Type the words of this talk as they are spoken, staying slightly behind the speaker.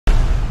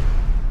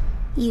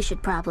You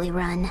should probably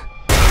run.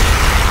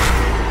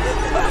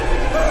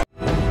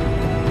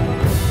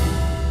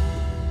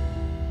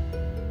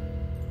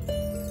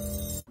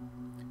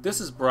 This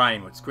is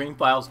Brian with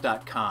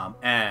ScreenFiles.com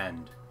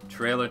and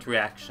Trailer to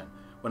Reaction.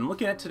 What I'm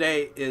looking at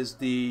today is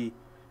the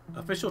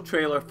official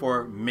trailer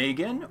for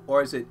M3gan,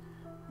 or is it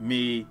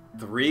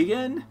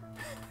M3gan?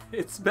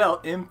 It's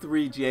spelled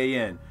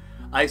M3gan.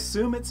 I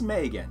assume it's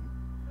Megan,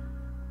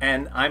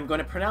 and I'm going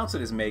to pronounce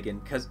it as Megan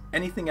because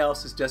anything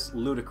else is just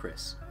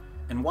ludicrous.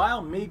 And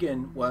while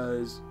M3gan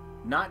was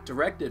not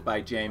directed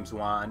by James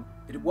Wan,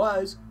 it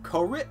was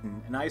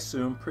co-written and I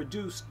assume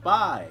produced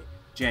by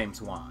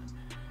James Wan.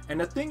 And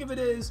the thing of it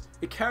is,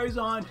 it carries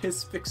on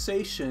his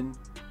fixation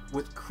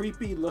with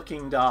creepy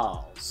looking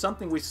dolls,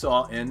 something we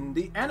saw in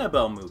the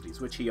Annabelle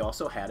movies, which he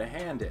also had a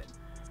hand in,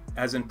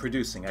 as in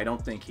producing. I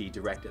don't think he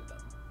directed them.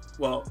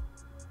 Well,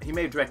 he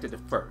may have directed it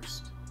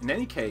first. In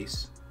any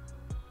case,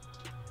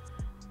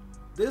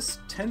 this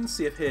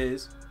tendency of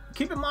his,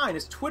 keep in mind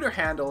his Twitter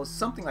handle is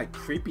something like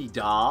creepy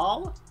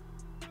doll,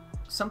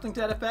 something to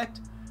that effect.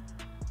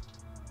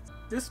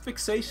 This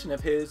fixation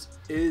of his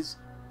is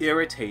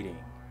irritating.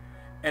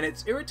 And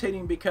it's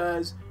irritating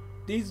because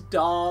these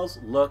dolls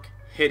look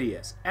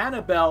hideous.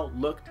 Annabelle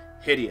looked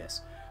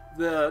hideous.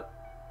 The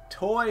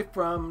toy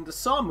from the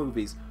Saw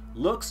movies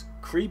looks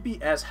creepy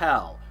as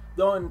hell.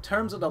 Though in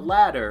terms of the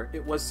latter,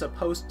 it was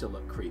supposed to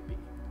look creepy.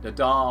 The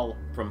doll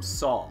from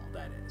Saw,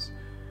 that is.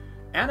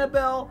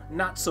 Annabelle,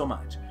 not so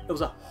much. It was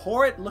a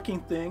horrid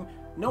looking thing.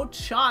 No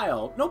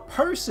child, no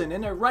person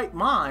in their right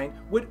mind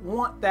would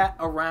want that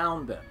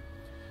around them.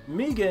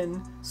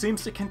 M3gan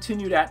seems to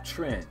continue that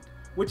trend.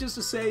 Which is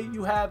to say,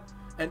 you have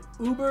an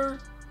uber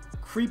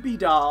creepy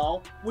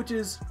doll, which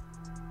is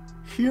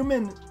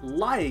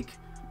human-like,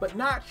 but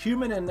not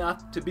human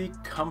enough to be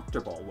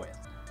comfortable with.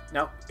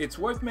 Now, it's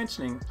worth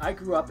mentioning, I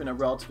grew up in a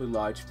relatively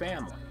large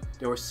family.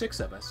 There were 6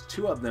 of us,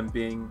 2 of them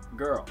being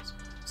girls.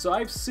 So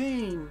I've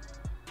seen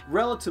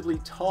relatively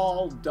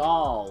tall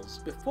dolls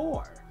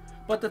before.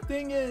 But the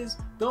thing is,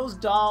 those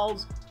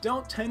dolls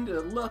don't tend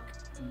to look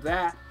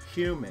that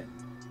human.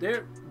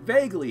 They're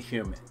vaguely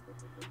human.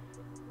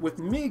 With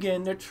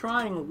M3gan, they're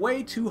trying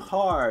way too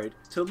hard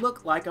to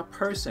look like a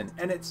person,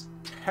 and it's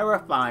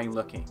terrifying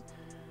looking.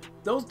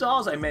 Those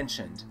dolls I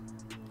mentioned,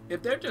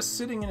 if they're just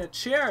sitting in a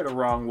chair the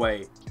wrong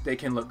way, they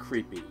can look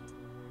creepy.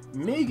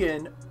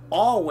 M3gan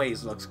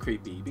always looks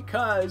creepy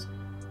because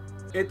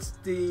it's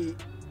the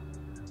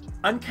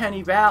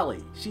Uncanny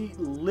Valley. She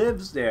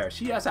lives there.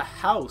 She has a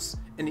house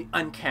in the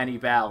Uncanny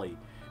Valley.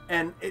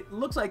 And it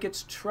looks like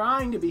it's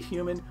trying to be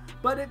human,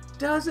 but it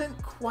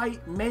doesn't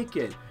quite make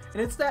it.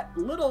 And it's that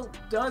little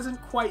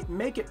doesn't quite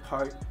make it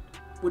part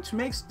which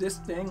makes this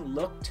thing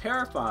look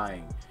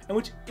terrifying and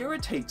which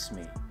irritates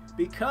me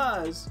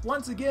because,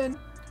 once again,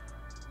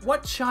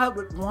 what child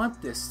would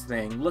want this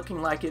thing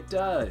looking like it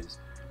does?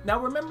 Now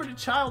remember the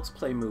Child's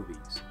Play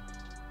movies.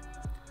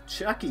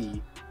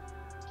 Chucky,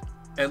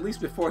 at least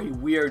before he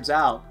weirds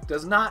out,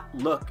 does not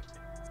look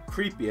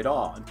creepy at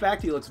all. In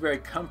fact, he looks very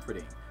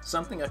comforting,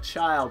 something a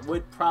child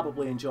would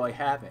probably enjoy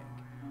having.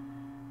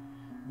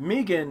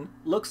 M3gan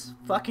looks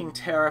fucking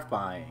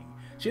terrifying.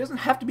 She doesn't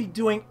have to be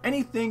doing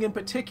anything in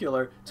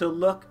particular to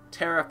look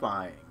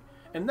terrifying.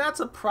 And that's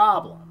a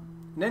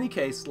problem. In any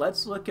case,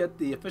 let's look at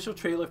the official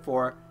trailer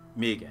for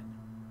M3gan.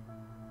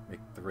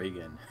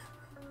 M3gan.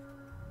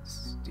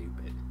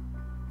 Stupid.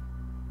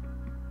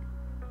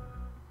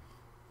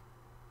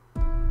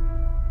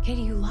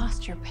 Katie, you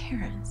lost your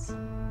parents.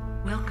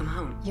 Welcome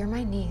home. You're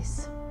my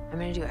niece. I'm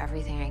gonna do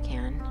everything I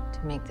can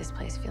to make this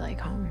place feel like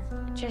home.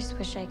 Just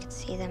wish I could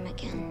see them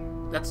again.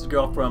 That's the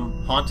girl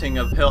from Haunting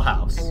of Hill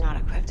House. I'm not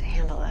equipped to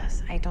handle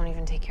this. I don't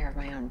even take care of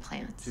my own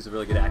plants. She's a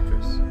really good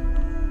actress.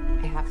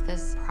 I have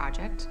this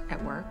project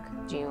at work.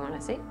 Do you want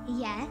to see?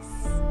 Yes.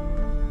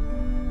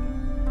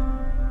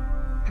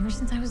 Ever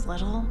since I was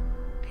little,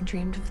 I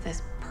dreamed of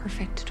this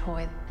perfect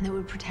toy that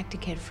would protect a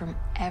kid from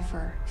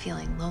ever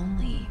feeling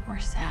lonely or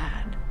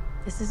sad.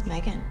 This is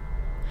M3gan.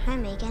 Hi,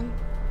 M3gan.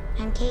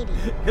 I'm Katie.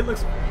 It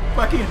looks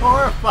fucking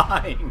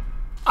horrifying.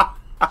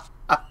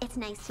 It's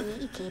nice to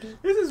meet you, Katie.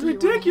 This is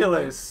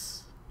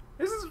ridiculous.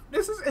 This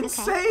is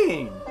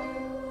insane.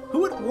 Who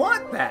would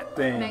want that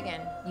thing?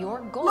 M3gan,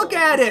 your goal Look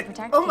at is it. to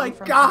protect Oh my Katie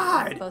from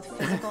God. harm, both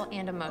physical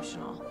and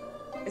emotional.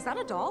 Is that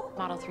a doll?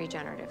 Model 3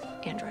 generative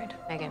android.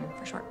 M3gan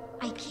for short.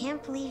 I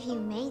can't believe you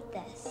made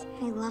this.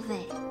 I love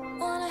it.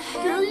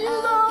 Do you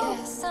though?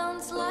 Yeah,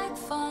 sounds like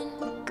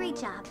fun. Great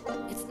job.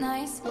 It's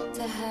nice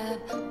to have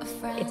a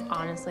friend. It's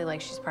honestly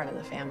like she's part of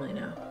the family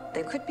now.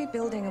 They could be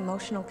building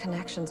emotional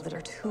connections that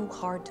are too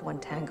hard to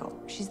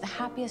untangle. She's the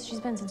happiest she's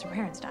been since her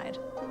parents died.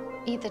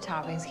 Eat the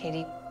toppings,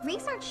 Katie.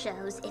 Research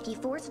shows if you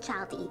force a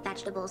child to eat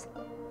vegetables,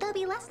 they'll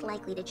be less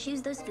likely to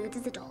choose those foods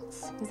as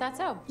adults. Is that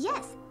so?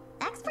 Yes,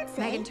 experts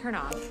say. M3gan, turn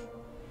off.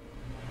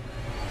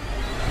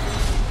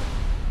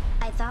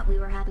 I thought we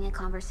were having a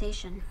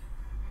conversation.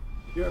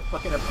 You're a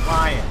fucking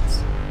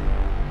appliance.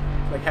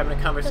 It's like having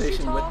a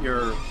conversation with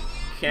your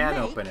can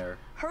opener.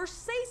 Her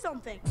say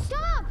something.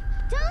 Stop!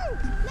 Don't!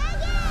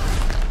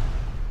 M3gan!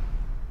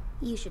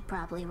 You should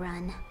probably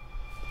run.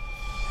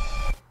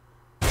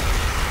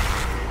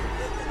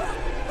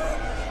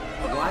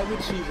 Why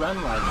would she run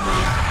like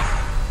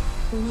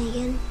this?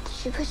 Megan,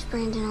 did you push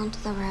Brandon onto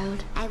the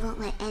road? I won't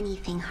let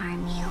anything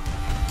harm you.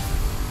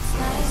 It's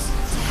nice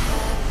to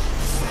have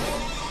a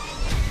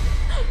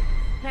friend.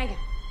 Megan,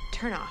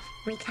 turn off.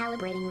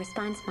 Recalibrating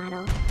response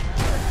model.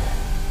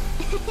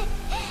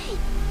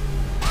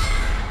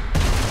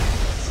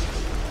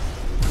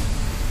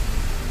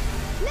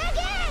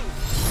 Megan!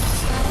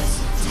 It's nice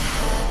to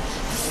have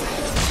a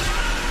friend.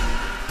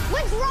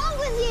 What's wrong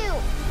with you?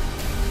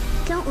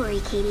 Don't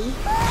worry, Katie.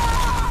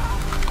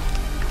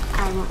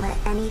 I won't let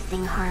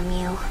anything harm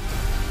you.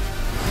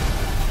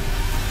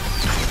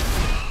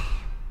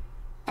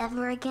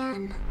 Ever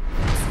again.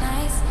 It's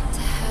nice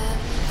to have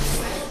a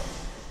friend.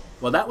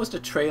 Well, that was the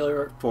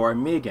trailer for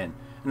M3gan.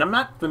 And I'm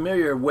not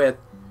familiar with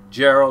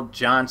Gerald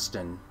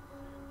Johnston,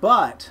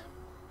 but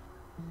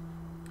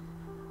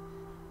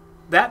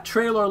that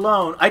trailer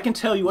alone, I can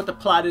tell you what the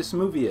plot of this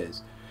movie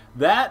is.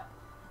 That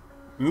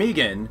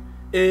M3gan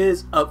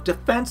is a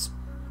Defense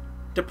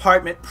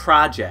Department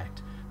project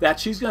that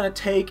she's going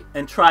to take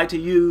and try to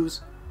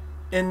use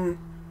in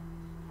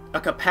a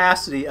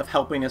capacity of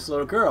helping this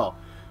little girl.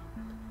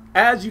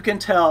 As you can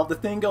tell, the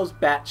thing goes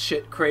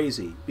batshit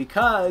crazy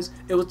because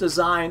it was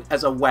designed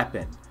as a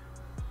weapon.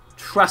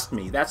 Trust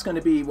me, that's going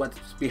to be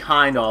what's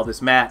behind all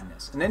this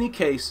madness. In any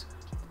case,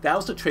 that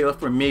was the trailer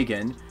for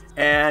M3gan,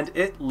 and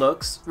it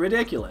looks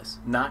ridiculous.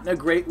 Not in a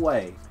great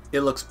way.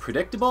 It looks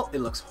predictable. It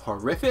looks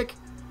horrific.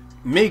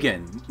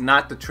 M3gan,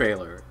 not the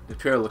trailer. The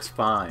trailer looks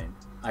fine.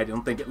 I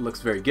don't think it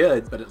looks very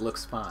good, but it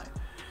looks fine.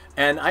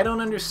 And I don't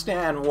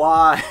understand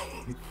why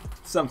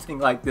something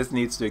like this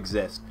needs to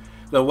exist.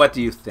 Though, what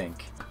do you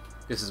think?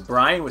 This is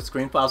Brian with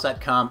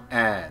ScreenFiles.com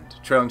and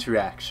Trailing to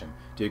Reaction.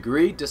 Do you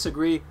agree,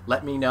 disagree?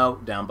 Let me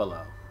know down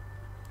below.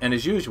 And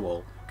as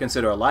usual,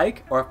 consider a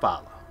like or a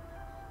follow.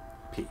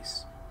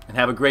 Peace. And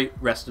have a great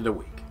rest of the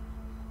week.